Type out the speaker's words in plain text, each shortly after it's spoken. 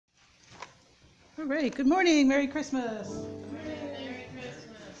All right, good morning, Merry Christmas. Merry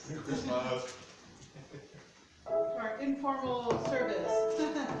Christmas. Merry Christmas. Our informal service.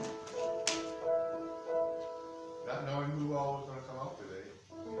 Not knowing who all was going to come out today.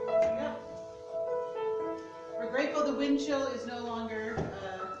 Yep. We're grateful the wind chill is no longer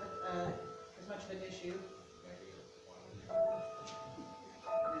as much of an issue.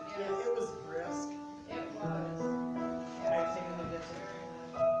 Yeah, it was brisk. it was. Yeah, taking a bit.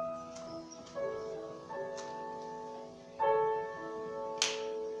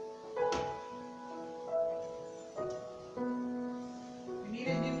 We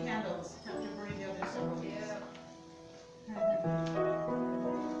needed new candles after burning the other several weeks. Yeah.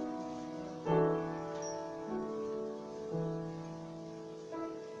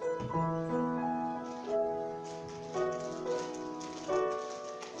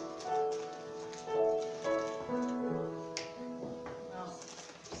 Well,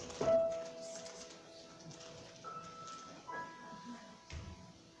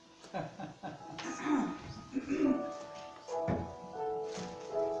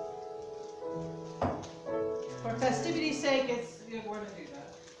 for festivity's sake, it's important to do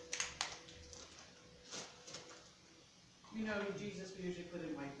that. You know, Jesus we usually put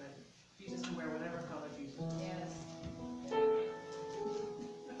in white, but Jesus can wear whatever color Jesus wants. Yes.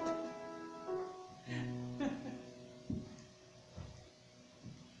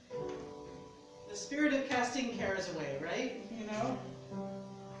 The spirit of casting cares away, right? You know?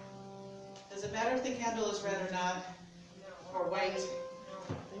 Does it matter if the candle is red or not, or white? I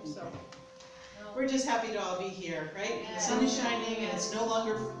think so. We're just happy to all be here, right? The sun is shining and it's no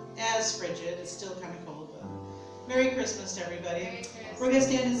longer as frigid. It's still kind of cold, but Merry Christmas to everybody. Merry Christmas. We're going to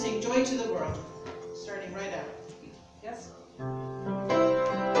stand and sing Joy to the World, starting right out. Yes?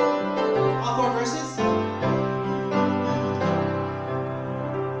 All four verses?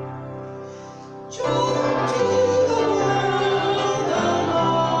 Joy to the world, the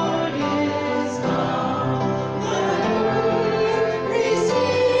Lord is come. Let earth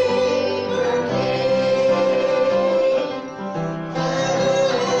receive her King. Let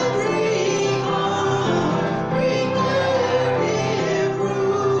every heart prepare Him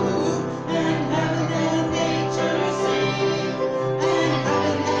room, and heaven and nature sing, and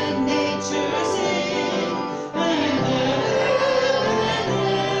heaven and nature sing, and heaven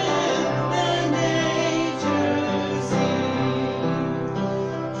and nature sing.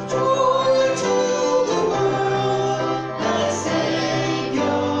 Joy to the world, the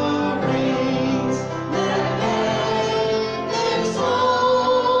Savior reigns. Let men their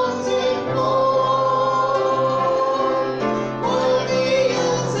songs employ, while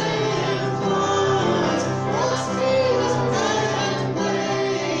fields and floods, the streams and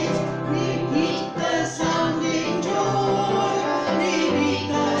waves repeat the sounding joy, repeat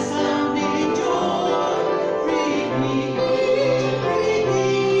the sounding joy, repeat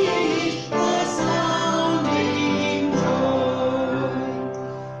the sounding joy.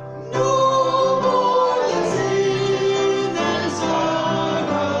 No more let sin and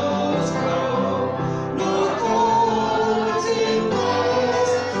sorrows grow, nor thorns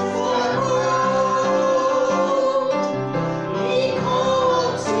infest the world. He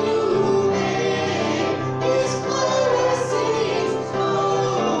comes to make His blessings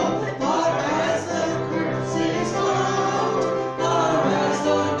flow, far as the curse is found, far as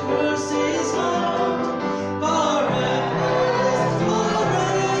the curse is found, far as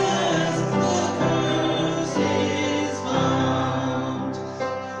the curse is found.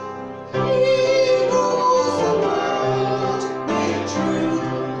 He rules the world with truth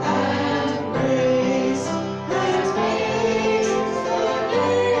and grace, and makes the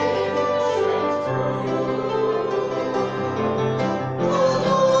nations true. The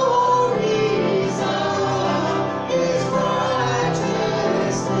glories of His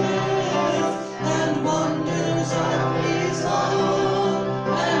righteousness, and wonders of His love,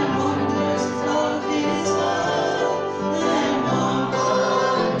 and wonders of His love, and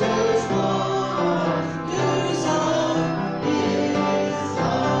wonders of His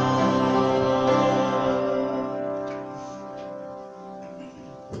love.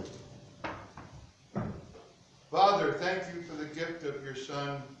 Father, thank you for the gift of your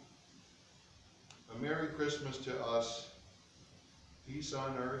Son. A Merry Christmas to us, peace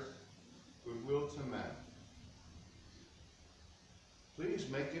on earth, goodwill to men. Please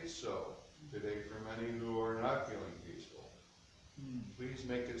make it so today for many who are not feeling peaceful. Please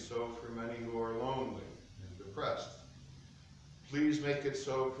make it so for many who are lonely and depressed. Please make it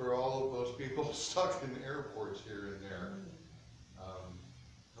so for all of those people stuck in airports here and there.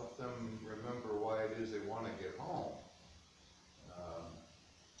 Help them remember why it is they want to get home.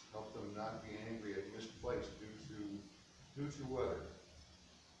 Help them not be angry future weather.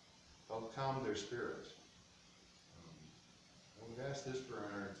 Help calm their spirits. We've asked this for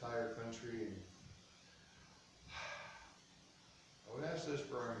our entire country, and I would ask this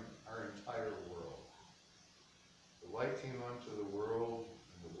for our entire world. The light came onto the world,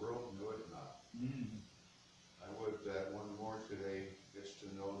 and the world knew it not. I would that one more today gets to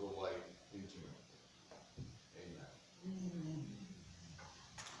know the light intimately. Amen.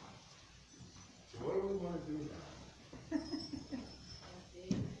 So what do we want to do now?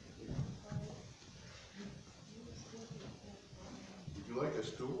 Would you like a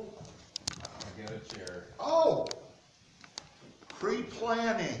stool? I get a chair. Oh!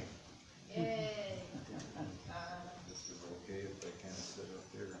 Pre-planning. Yay. This is okay if I kind of sit up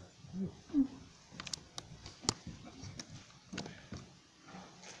here.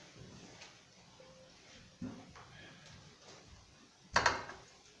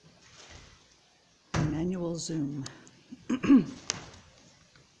 Manual Zoom.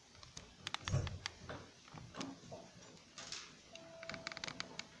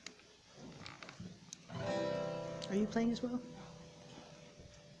 Are you playing as well?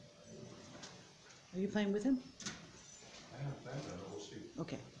 Are you playing with him? I haven't planned on it, we'll see.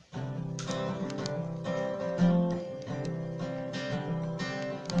 Okay.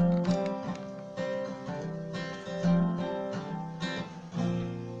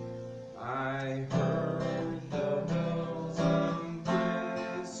 I heard the bells on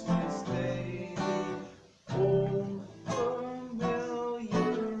Christmas Day, old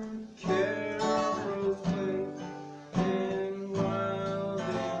familiar carols play, and while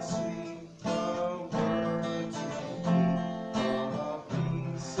they sing the words of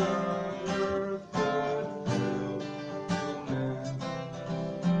peace on earth, goodwill to men.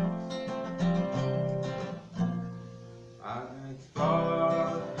 I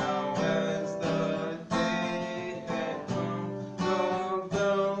thought how as the day had come, the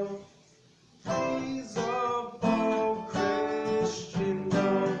bell praise of all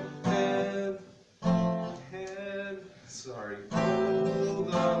Christendom had tolled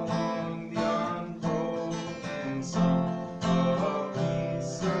along the unbroken song of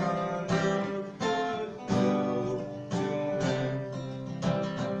peace on earth, goodwill to men.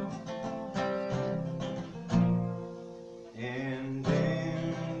 And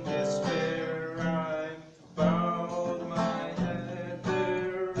in despair I bowed my head.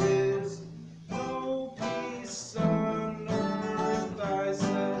 There is no peace on earth, I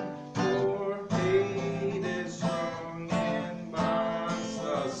said, for hate is strong and mocks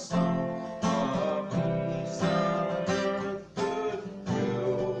the song of peace on earth,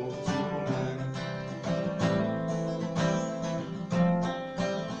 goodwill to men.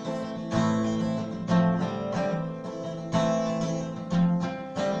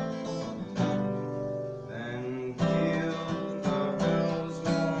 Then pealed the bells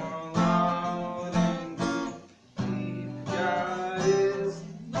more loud and deep. God is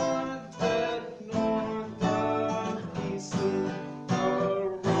not dead, nor doth he sleep.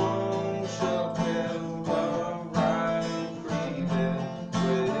 The wrong shall fail, the right prevail.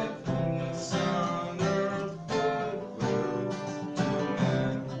 With peace on earth, goodwill to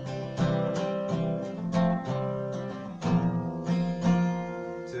men.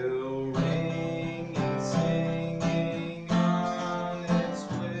 Till ringing, singing on its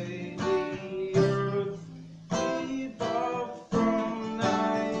way, the earth heave up from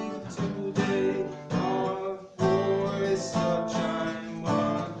night to day. A voice, a chime,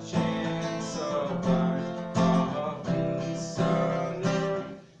 a chant sublime, of peace on earth,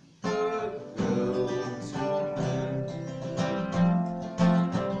 goodwill to men.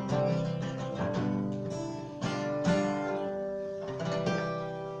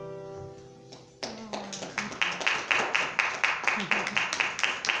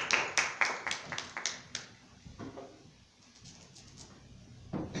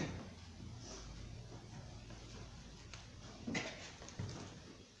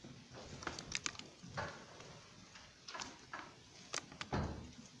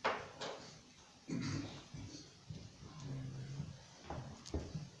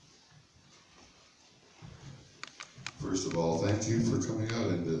 First of all, thank you for coming out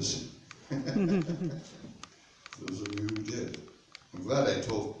in this. Those of you who did. I'm glad I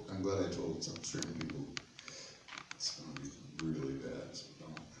told some certain people it's gonna be really bad, so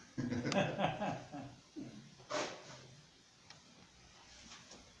don't.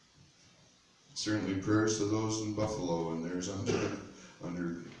 Certainly prayers to those in Buffalo, and there's under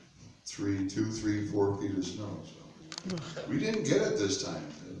 2, 3, 4 feet of snow, so. We didn't get it this time.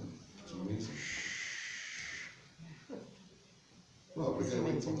 It's amazing. Well, we gotta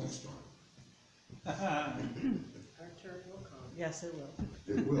wait till next one. Our turn will come. Yes, it will.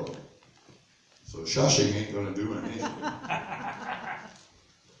 It will. So shushing ain't gonna do anything.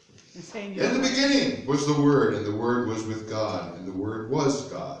 And saying In the you, beginning was the Word, and the Word was with God, and the Word was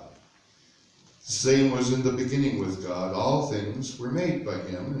God. The same was in the beginning with God. All things were made by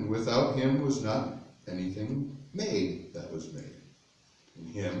him, and without him was not anything made that was made. In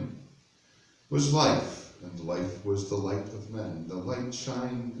him was life, and life was the light of men. The light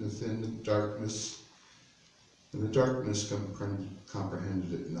shined within the darkness, and the darkness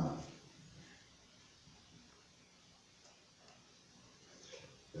comprehended it not.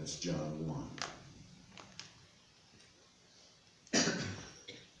 That's John 1.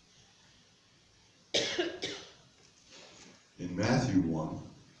 In Matthew 1,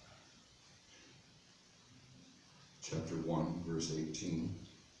 chapter 1, verse 18,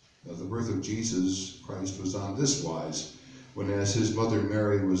 now the birth of Jesus Christ was on this wise, when as his mother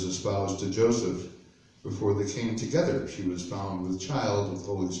Mary was espoused to Joseph, before they came together, she was found with child of the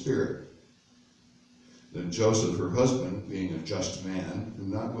Holy Spirit. Then Joseph, her husband, being a just man,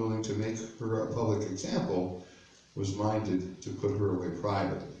 and not willing to make her a public example, was minded to put her away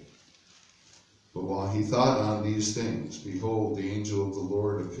privately. But while he thought on these things, behold, the angel of the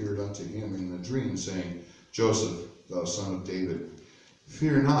Lord appeared unto him in a dream, saying, Joseph, thou son of David,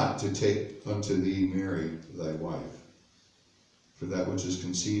 fear not to take unto thee Mary thy wife, for that which is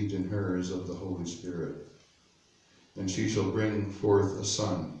conceived in her is of the Holy Spirit. And she shall bring forth a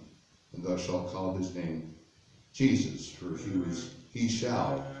son, and thou shalt call his name Jesus, for he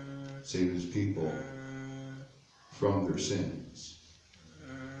shall save his people from their sins.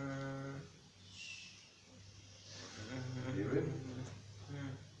 David?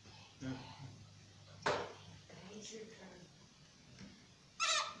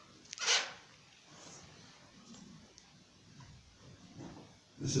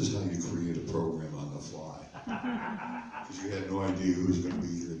 This is how you create a program on the fly. Because you had no idea who was going to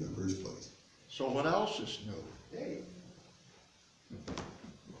be here in the first place. So what else is new? Hey.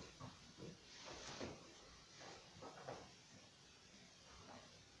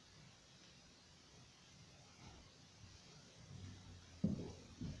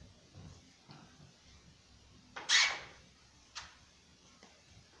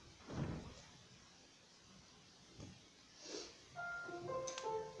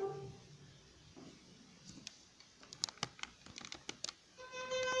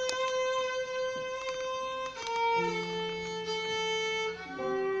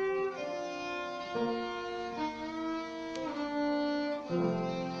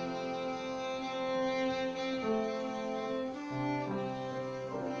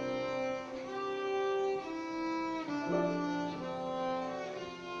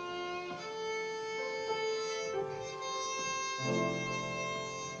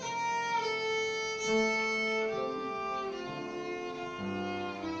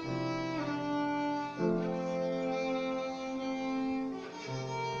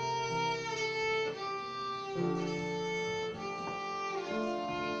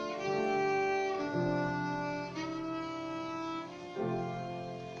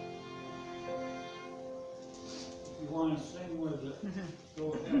 Want to sing with it,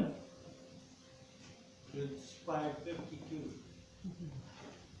 go ahead. It's 5:52.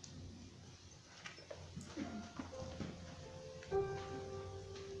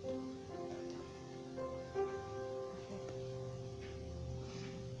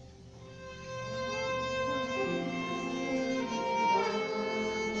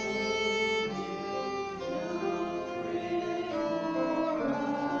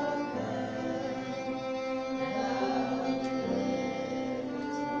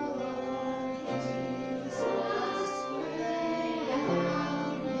 Jesus, way out.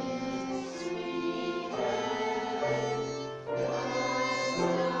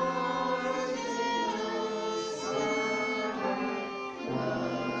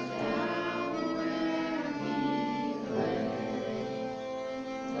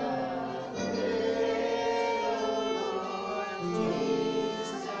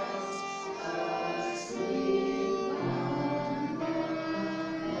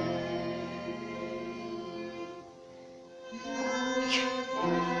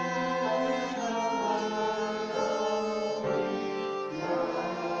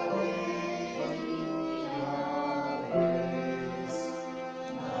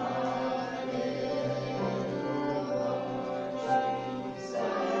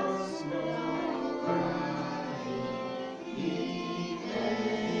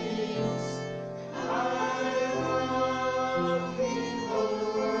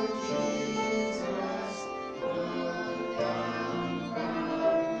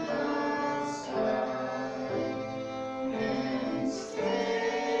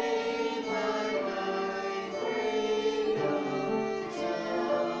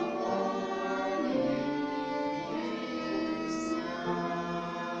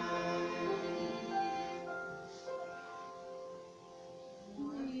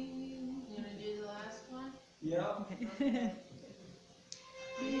 Yeah. Okay. Yeah.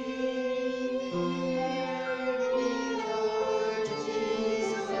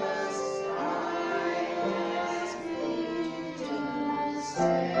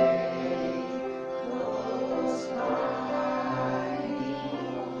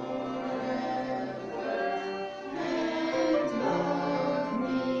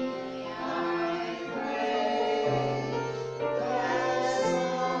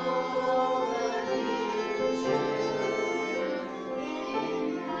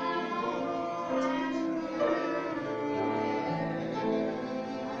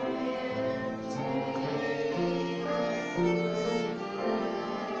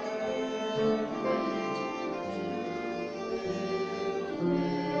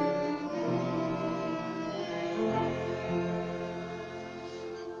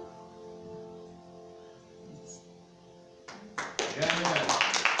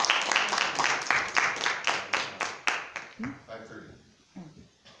 5:30.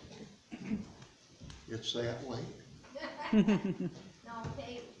 It's that late. No,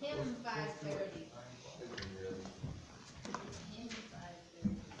 pay him 5:30. Him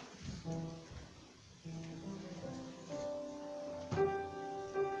 5:30.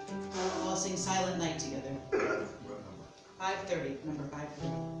 We'll all sing Silent Night together. 5:30, number 5:30.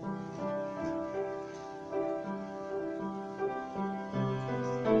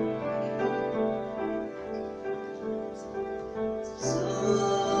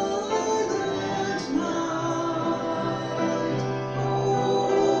 Silent night,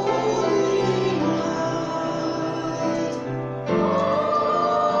 holy night,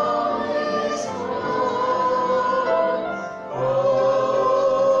 all is bright,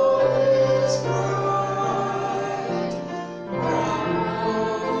 all is bright,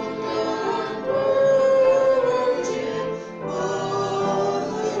 round the Virgin,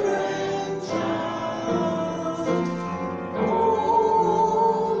 mother and child.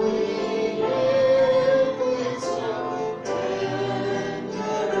 Holy infant, so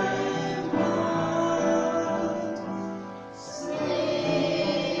tender and mild,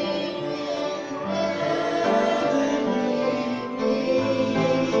 sleep in heavenly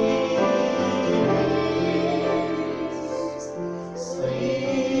peace,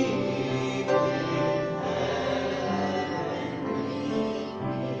 sleep in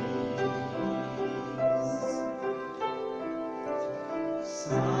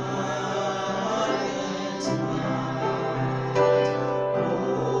Silent night,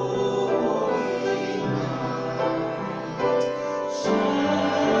 holy night,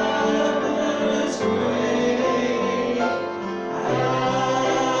 shepherds great,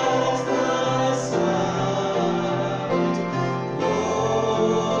 as the sun,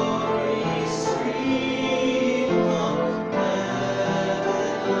 glory stream from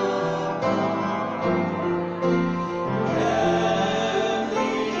heaven above.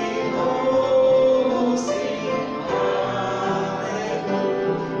 Heavenly hosts sing hallelujah.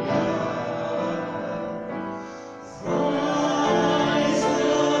 Christ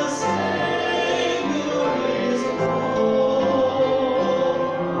the Savior is born.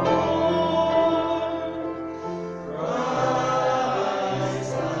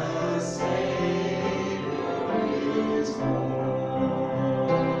 Christ the Savior is born.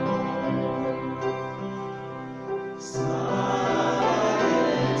 Silent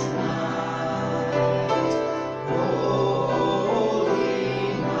night,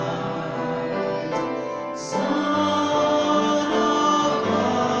 holy night, Son of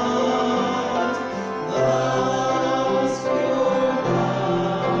God, love's pure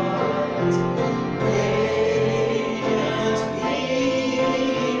light, radiant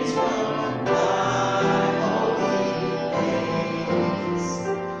beams from thy holy face.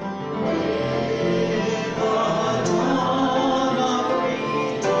 With the dawn of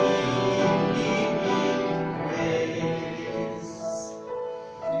redeeming grace,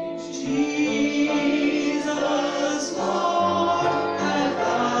 Jesus, Lord, at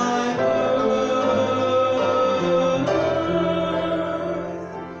thy birth.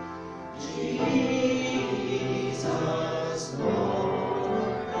 Jesus,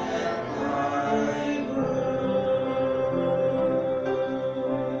 Lord, at thy birth.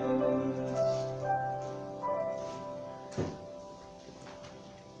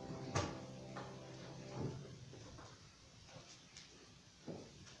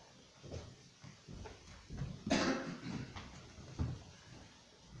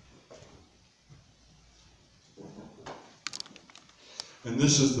 And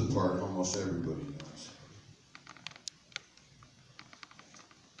this is the part almost everybody knows.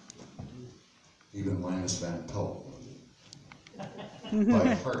 Even Linus Van Pelt knows it.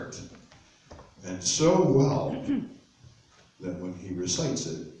 By heart. And so well that when he recites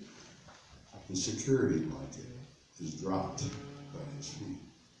it, the security blanket is dropped by his feet,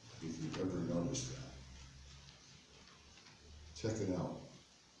 if you've ever noticed that. Check it out.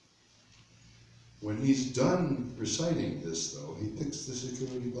 When he's done reciting this, though, he picks the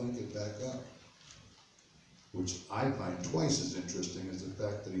security blanket back up, which I find twice as interesting as the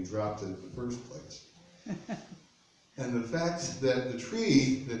fact that he dropped it in the first place. And the fact that the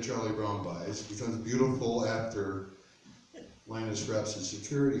tree that Charlie Brown buys becomes beautiful after Linus wraps his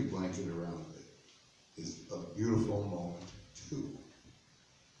security blanket around it is a beautiful moment, too.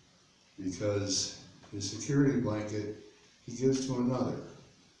 Because his security blanket he gives to another,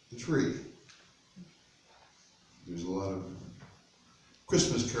 the tree. There's a lot of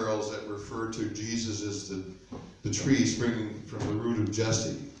Christmas carols that refer to Jesus as the tree springing from the root of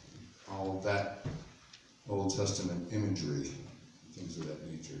Jesse. All of that Old Testament imagery, things of that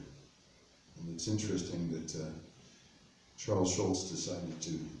nature. And it's interesting that Charles Schulz decided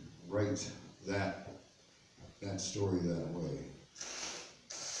to write that story that way.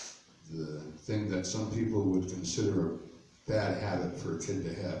 The thing that some people would consider a bad habit for a kid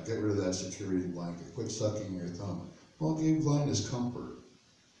to have. Get rid of that security blanket. Quit sucking your thumb. Well, it gave Linus comfort.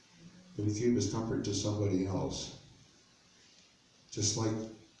 But he gave his comfort to somebody else. Just like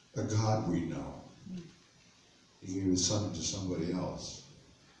a God we know. He gave his son to somebody else.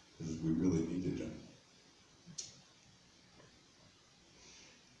 Because we really needed him.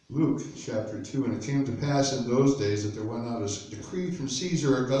 Luke chapter 2, and it came to pass in those days that there went out a decree from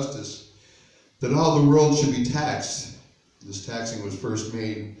Caesar Augustus that all the world should be taxed. This taxing was first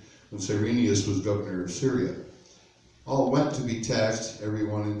made when Cyrenius was governor of Syria. All went to be taxed,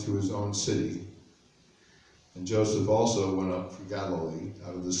 everyone into his own city. And Joseph also went up from Galilee,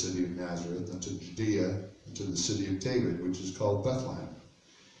 out of the city of Nazareth, unto Judea, into the city of David, which is called Bethlehem,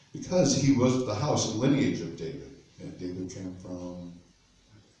 because he was of the house and lineage of David. And David came from...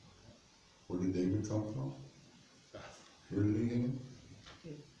 Where did David come from? Where did he come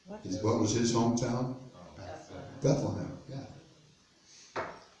from? What was his hometown? Bethlehem, yeah.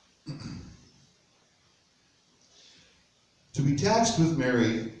 To be taxed with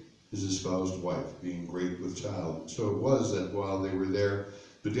Mary, his espoused wife, being great with child. So it was that while they were there,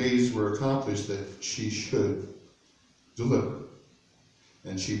 the days were accomplished that she should deliver.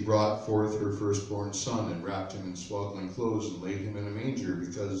 And she brought forth her firstborn son, and wrapped him in swaddling clothes, and laid him in a manger,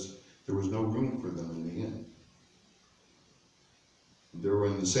 because there was no room for them in the inn. There were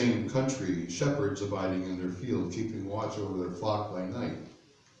in the same country shepherds abiding in their field, keeping watch over their flock by night.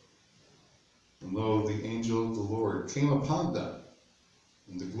 And lo, the angel of the Lord came upon them,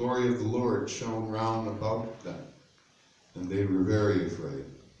 and the glory of the Lord shone round about them, and they were very afraid.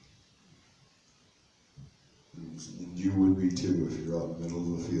 And you would be too if you're out in the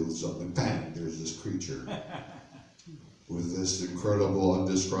middle of the field, something, bang, there's this creature with this incredible,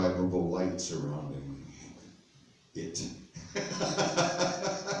 indescribable light surrounding it.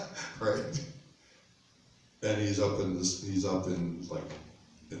 Right? And he's up in the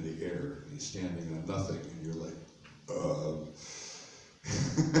air, and he's standing on nothing, and you're like,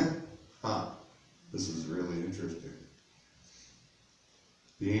 this is really interesting.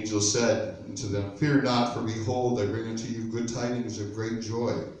 The angel said unto them, Fear not, for behold, I bring unto you good tidings of great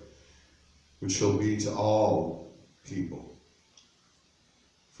joy, which shall be to all people.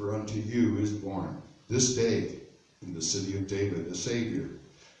 For unto you is born this day in the city of David a Savior,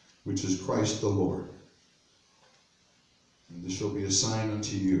 which is Christ the Lord. And this shall be a sign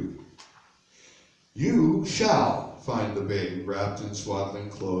unto you. You shall find the babe wrapped in swaddling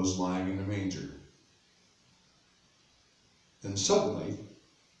clothes, lying in a manger. And suddenly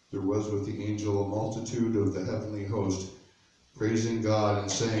there was with the angel a multitude of the heavenly host, praising God and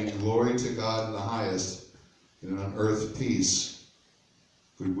saying, Glory to God in the highest, and on earth peace,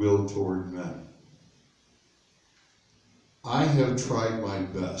 goodwill toward men. I have tried my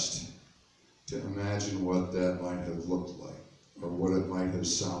best to imagine what that might have looked like, or what it might have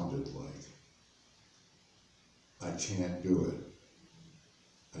sounded like. I can't do it.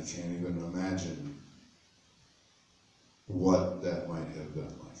 I can't even imagine what that might have been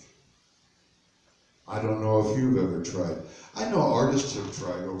like. I don't know if you've ever tried. I know artists have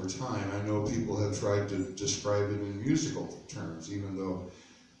tried over time. I know people have tried to describe it in musical terms, even though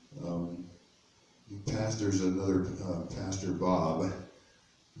there's another Pastor Bob, a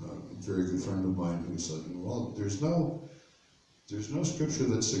very good friend of mine, who said, well, there's no scripture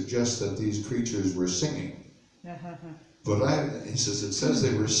that suggests that these creatures were singing. But he says, it says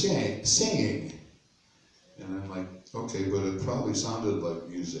they were singing. And I'm like, okay, but it probably sounded like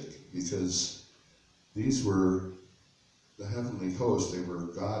music, because these were the heavenly host, they were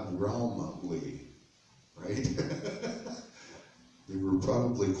God-realmly, right? They were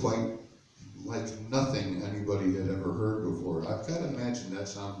probably quite like nothing anybody had ever heard before. I've got to imagine that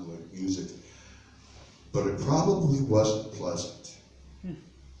sounded like music, but it probably wasn't pleasant.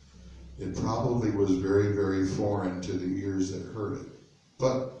 It probably was very, very foreign to the ears that heard it.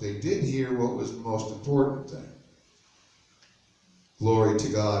 But they did hear what was the most important thing. Glory to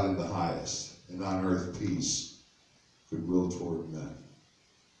God in the highest, and on earth peace, goodwill toward men.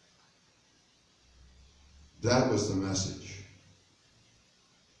 That was the message.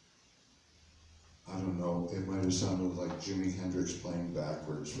 I don't know, it might have sounded like Jimi Hendrix playing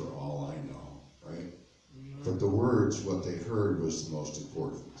backwards for all I know, right? But the words, what they heard, was the most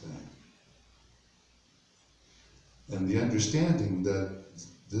important thing. And the understanding that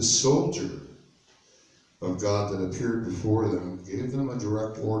this soldier of God that appeared before them gave them a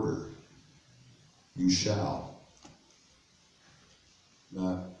direct order. You shall.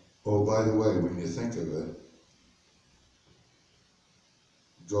 Not, oh, by the way, when you think of it,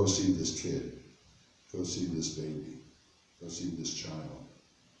 go see this kid. Go see this baby. Go see this child.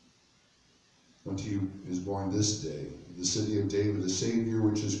 Unto you is born this day, in the city of David, a Savior,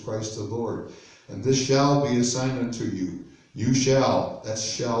 which is Christ the Lord. And this shall be a sign unto you. You shall. That's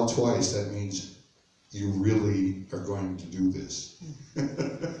shall twice. That means you really are going to do this.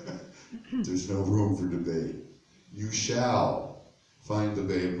 There's no room for debate. You shall find the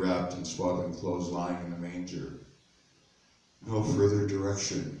babe wrapped in swaddling clothes, lying in a manger. No further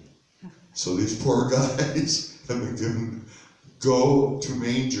direction. So these poor guys have been given, go to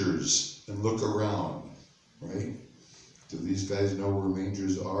mangers and look around, right? Do these guys know where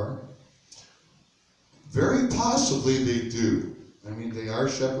mangers are? Very possibly they do. I mean, they are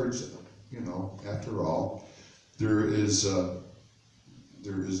shepherds, you know, after all. There is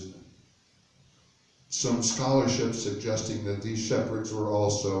some scholarship suggesting that these shepherds were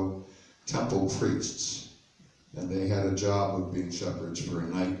also temple priests. And they had a job of being shepherds for a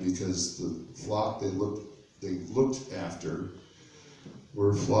night because the flock they looked after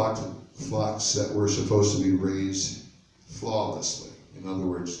were flocks that were supposed to be raised flawlessly. In other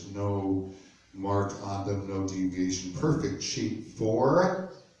words, no mark on them, no deviation. Perfect sheep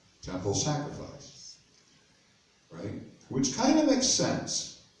for temple sacrifice. Right? Which kind of makes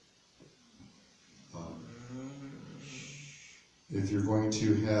sense. If you're going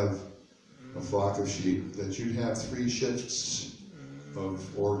to have a flock of sheep, that you'd have 3 shifts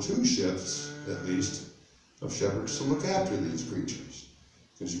or 2 shifts at least of shepherds to look after these creatures.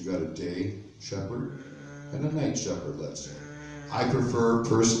 Because you've got a day shepherd and a night shepherd, let's say. I prefer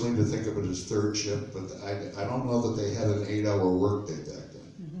personally to think of it as 3rd shift, but I don't know that they had an 8-hour workday back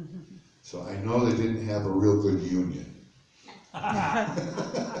then. So I know they didn't have a real good union.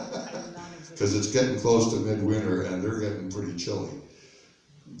 Because it's getting close to midwinter and they're getting pretty chilly.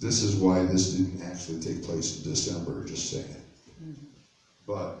 This is why this didn't actually take place in December, just saying.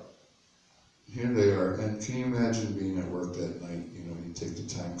 But here they are, and can you imagine being at work that night? You know, you take the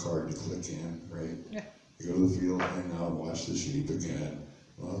time card, you click in, right? Yeah. You go to the field, hang out, watch the sheep again.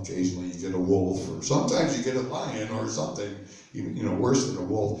 Well, occasionally you get a wolf, or sometimes you get a lion or something, even, you know, worse than a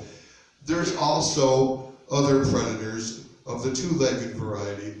wolf. There's also other predators of the 2-legged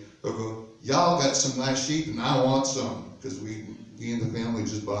variety who go, y'all got some nice sheep and I want some, because me and the family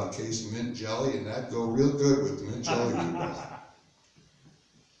just bought a case of mint jelly, and that'd go real good with the mint jelly we bought.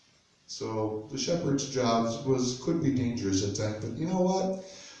 So the shepherd's jobs could be dangerous at times, but you know what?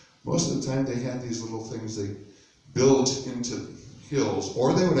 Most of the time they had these little things they built into hills,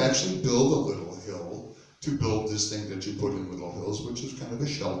 or they would actually build a little hill to build this thing that you put in Little Hills, which is kind of a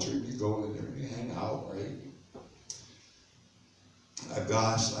shelter. You go in there and you hang out, right?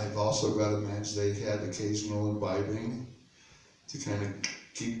 I've also got to imagine they had occasional imbibing to kind of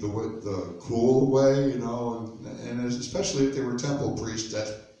keep the cool away, you know, and especially if they were temple priests,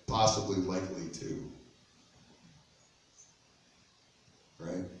 that's possibly likely too.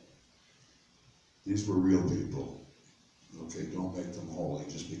 Right? These were real people. Okay, don't make them holy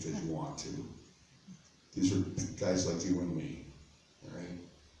just because you want to. These are guys like you and me, all right?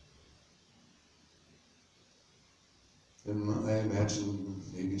 And I imagine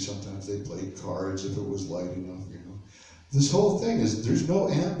maybe sometimes they played cards if it was light enough, you know. This whole thing is, there's no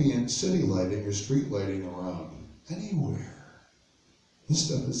ambient city lighting or street lighting around anywhere. This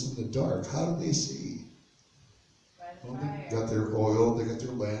stuff is in the dark. How do they see? Well, they got their oil, they got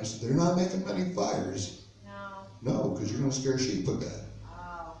their lamps. They're not making many fires. No. No, because you're going to scare sheep with that.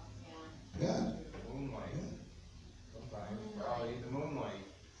 Oh, yeah. Yeah. Moonlight. Sometimes, probably the moonlight.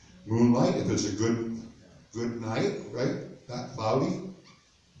 Moonlight, if it's a good night, right? Not cloudy.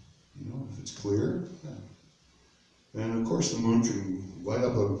 You know, if it's clear. Yeah. And of course the moon can light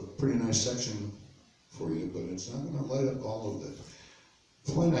up a pretty nice section for you, but it's not going to light up all of it.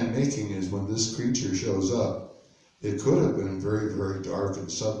 The point I'm making is when this creature shows up, it could have been very, very dark,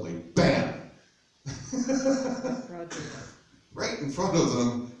 and suddenly, BAM! Right in front of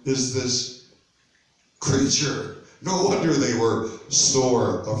them is this creature. No wonder they were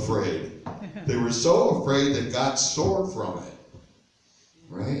sore afraid. They were so afraid they got sore from it.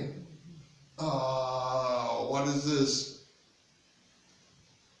 Right? Oh, what is this?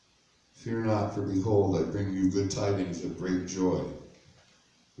 Fear not, for behold, I bring you good tidings of great joy,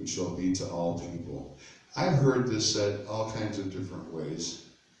 which shall be to all people. I've heard this said all kinds of different ways.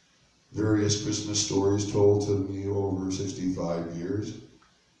 Various Christmas stories told to me over 65 years.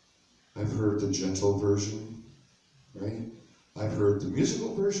 I've heard the gentle version, right? I've heard the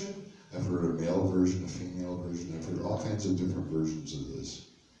musical version. I've heard a male version, a female version. I've heard all kinds of different versions of this,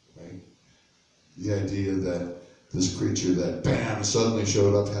 right? The idea that this creature that, bam, suddenly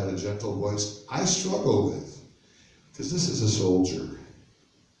showed up, had a gentle voice, I struggle with. Because this is a soldier.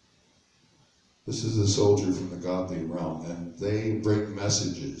 This is a soldier from the godly realm, and they bring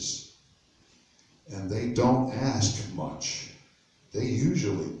messages. And they don't ask much. They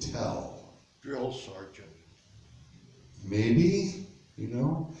usually tell. Drill sergeant. Maybe, you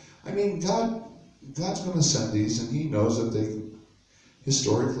know. I mean, God's going to send these, and he knows that they,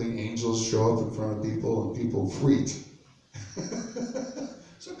 historically, angels show up in front of people, and people freak.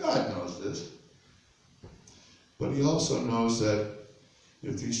 So God knows this. But he also knows that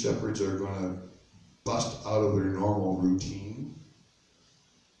if these shepherds are going to bust out of their normal routine,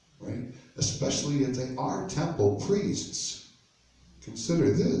 right? Especially if they are temple priests.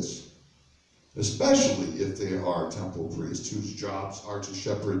 Consider this. Especially if they are temple priests whose jobs are to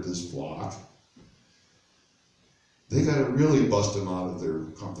shepherd this flock. They got to really bust them out of their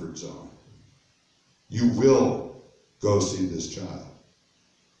comfort zone. You will go see this child.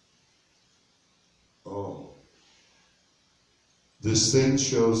 Oh. This thing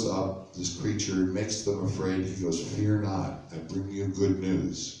shows up, this creature makes them afraid. He goes, fear not, I bring you good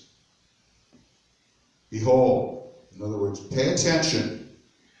news. Behold, in other words, pay attention.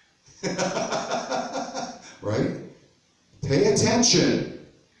 Right? Pay attention.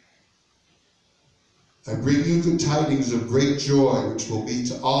 I bring you good tidings of great joy, which will be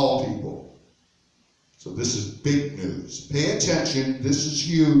to all people. So this is big news. Pay attention. This is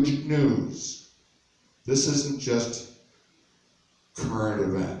huge news. This isn't just current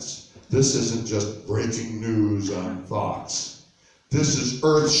events. This isn't just breaking news on Fox. This is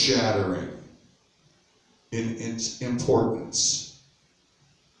earth-shattering in its importance.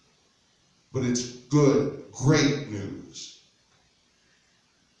 But it's good, great news.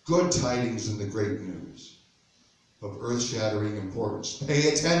 Good tidings in the great news of earth-shattering importance.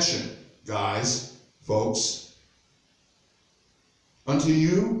 Pay attention, guys, folks. Unto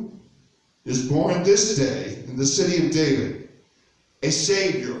you is born this day in the city of David a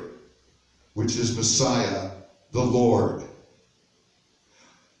Savior, which is Messiah, the Lord.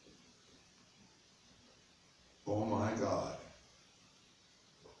 Oh my God.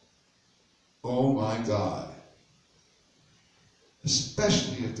 Oh my God.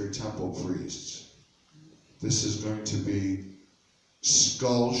 Especially if they're temple priests. This is going to be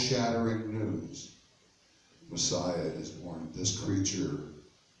skull-shattering news. Messiah is born. This creature,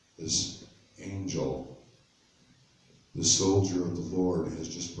 this angel, the soldier of the Lord has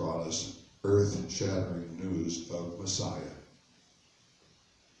just brought us earth-shattering news of Messiah.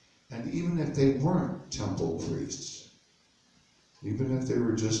 And even if they weren't temple priests, even if they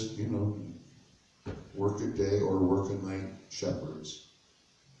were just, you know, work a day or work a night shepherds,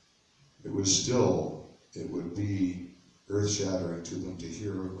 it would be earth-shattering to them to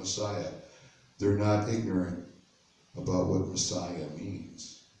hear of Messiah. They're not ignorant about what Messiah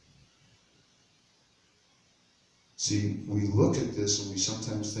means. See, we look at this and we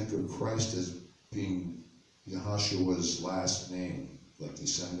sometimes think of Christ as being Yahshua's last name, like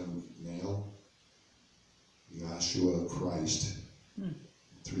descendant male. Yahshua Christ,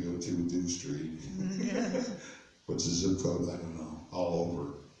 302 Duke Street. What's the zip code? I don't know. All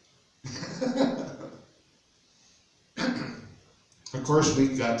over. Of course, we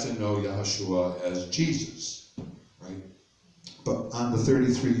got to know Yahshua as Jesus, right? But on the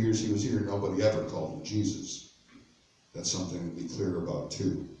 33 years he was here, nobody ever called him Jesus. That's something to be clear about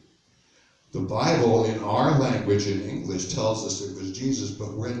too. The Bible, in our language, in English, tells us it was Jesus,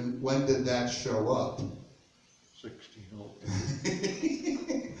 but when did that show up? 16.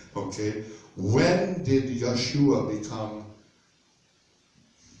 Okay. When did Yeshua become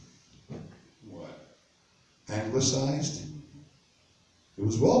what? Anglicized? It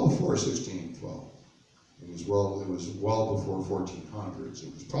was well before 1612. It was well before 1400s.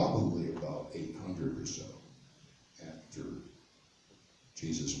 It was probably about 800 or so after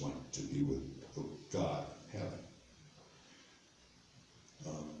Jesus went to be with God in heaven.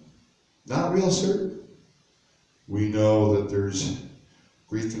 Not real certain. We know that there's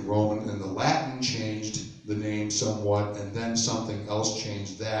Greek and Roman, and the Latin changed the name somewhat, and then something else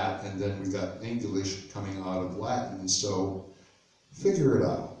changed that, and then we got English coming out of Latin, so figure it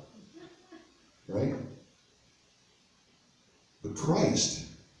out, right? But Christ,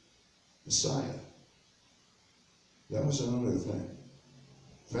 Messiah, that was another thing.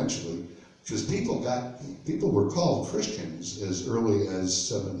 Eventually, because people were called Christians as early as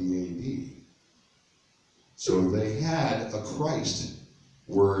 70 AD. So they had a Christ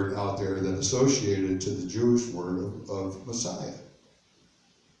word out there that associated to the Jewish word of Messiah.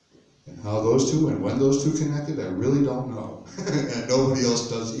 And how those two and when those two connected, I really don't know. And nobody else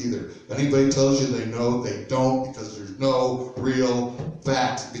does either. If anybody tells you they know, they don't, because there's no real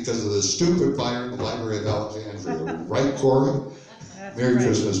fact because of the stupid fire in the Library of Alexandria. Right, Corey? Merry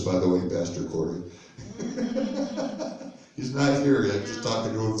Christmas, by the way, Pastor Corey. He's not here yet, just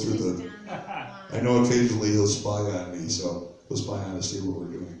talking to him through the... I know occasionally he'll spy on me, so he'll spy on us, see what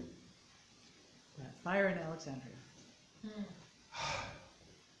we're doing. Fire in Alexandria.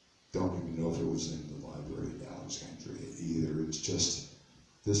 Don't even know if it was in the Library of Alexandria either. It's just,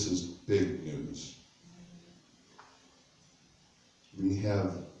 this is big news. We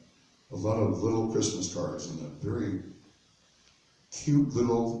have a lot of little Christmas cards and a very cute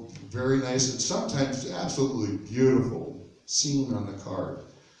little, very nice, and sometimes absolutely beautiful scene on the card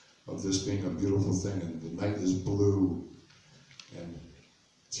of this being a beautiful thing, and the night is blue, and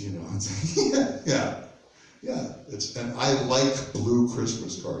you know, yeah. And I like blue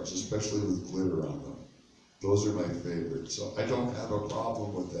Christmas cards, especially with glitter on them. Those are my favorite, so I don't have a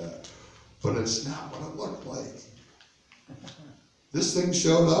problem with that. But it's not what it looked like. This thing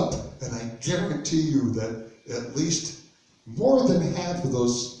showed up, and I guarantee you that at least more than half of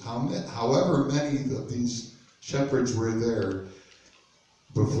those, however many of these shepherds were there,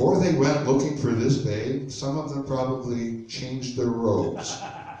 before they went looking for this babe, some of them probably changed their robes.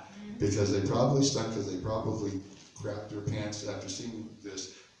 Because they probably crapped their pants after seeing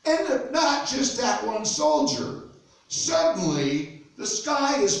this. And not just that one soldier. Suddenly, the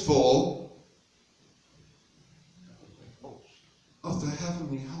sky is full of the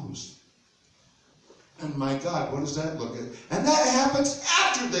heavenly host. And my God, what does that look like? And that happens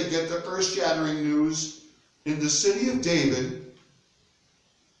after they get the earth-shattering news in the city of David.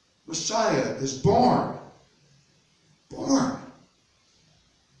 Messiah is born. Born.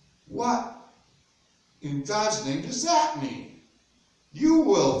 What in God's name does that mean? You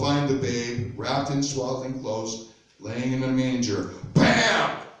will find the babe wrapped in swaddling clothes, laying in a manger.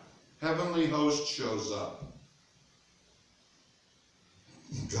 Bam! Heavenly host shows up.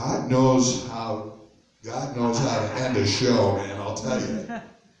 God knows how to end a show, man, I'll tell you.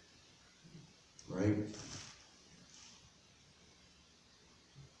 Right?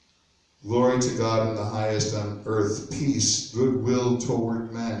 Glory to God in the highest on earth, peace, goodwill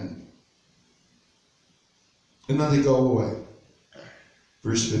toward men. And then they go away.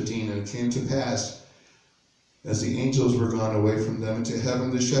 Verse 15, and it came to pass, as the angels were gone away from them into heaven,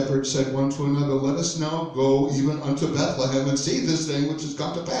 the shepherds said one to another, let us now go even unto Bethlehem and see this thing which has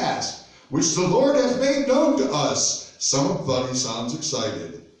come to pass, which the Lord hath made known to us. Somebody sounds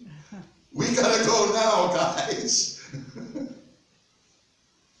excited. We gotta go now, guys.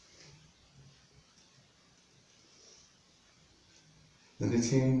 Then they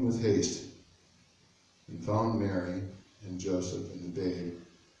came with haste and found Mary and Joseph and the babe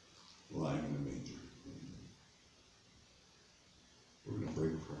lying in the manger. We're going to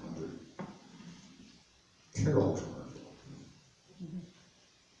break for another carol commercial. Mm-hmm.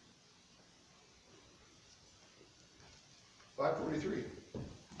 5:43.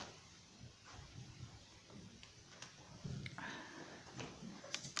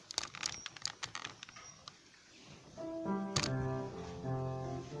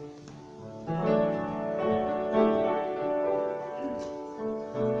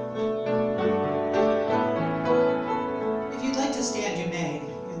 If you'd like to stand, you may.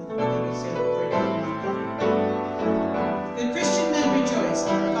 You can stand up for a moment.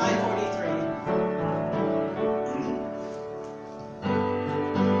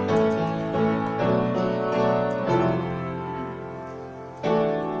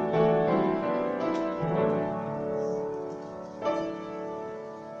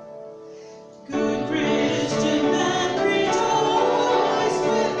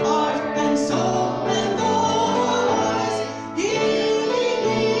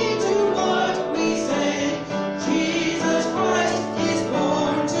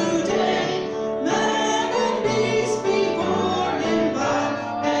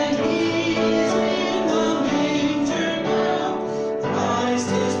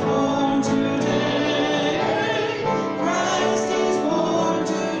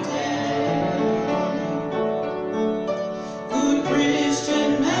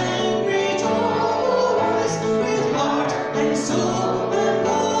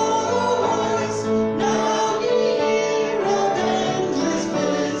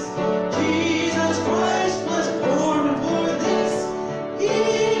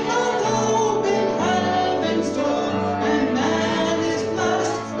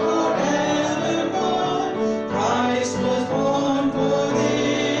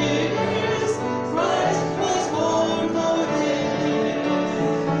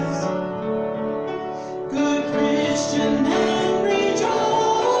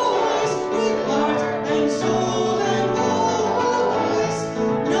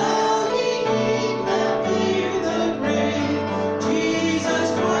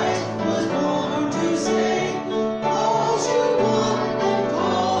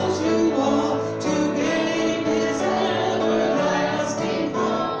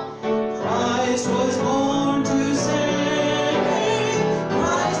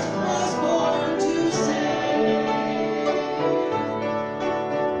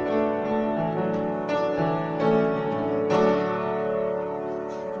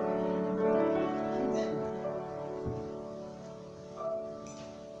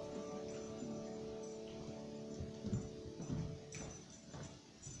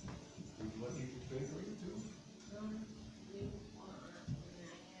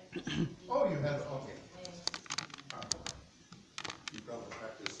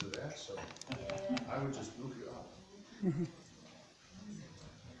 Oh,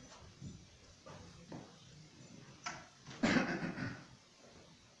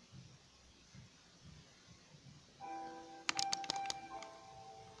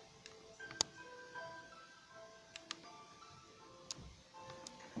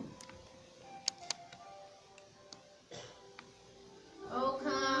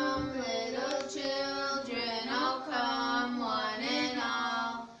 come, little children, oh, come, one and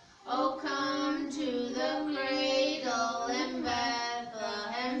all. Oh, come to the cradle in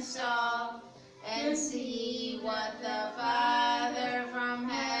Bethlehem's stall, and see what the Father from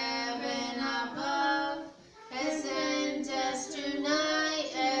heaven above has sent us tonight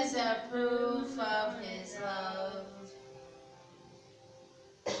as a proof of his love.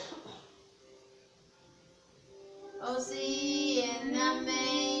 Oh, see in the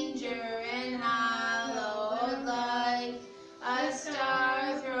manger and hallowed light, a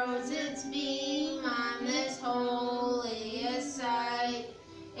star throws its beam on this holiest sight.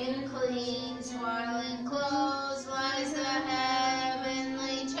 In clean swaddling clothes lies the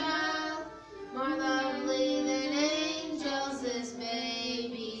heavenly child, more lovely than angels, this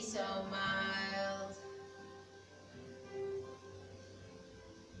baby so mild.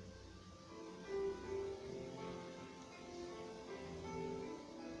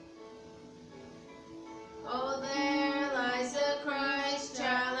 Oh, there lies the Christ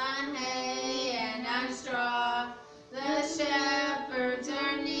child on hay and on straw. The shepherds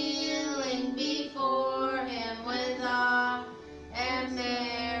are kneeling before him with awe, and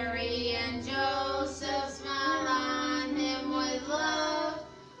Mary and Joseph smile on him with love,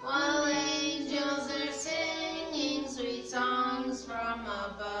 while angels are singing sweet songs from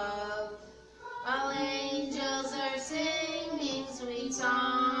above. While angels are singing sweet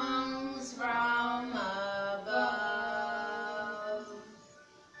songs from above.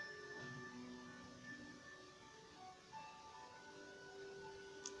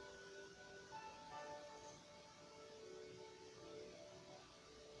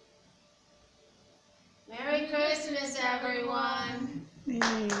 Merry Christmas, everyone. Yay.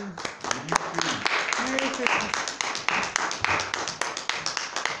 Merry Christmas.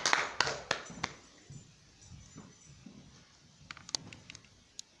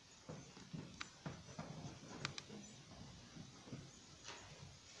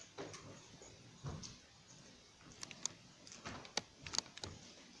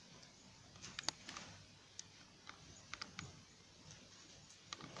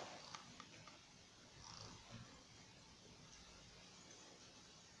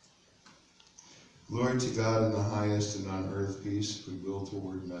 Glory to God in the highest, and on earth peace, goodwill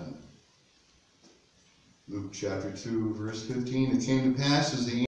toward men. Luke chapter 2, verse 15. It came to pass as the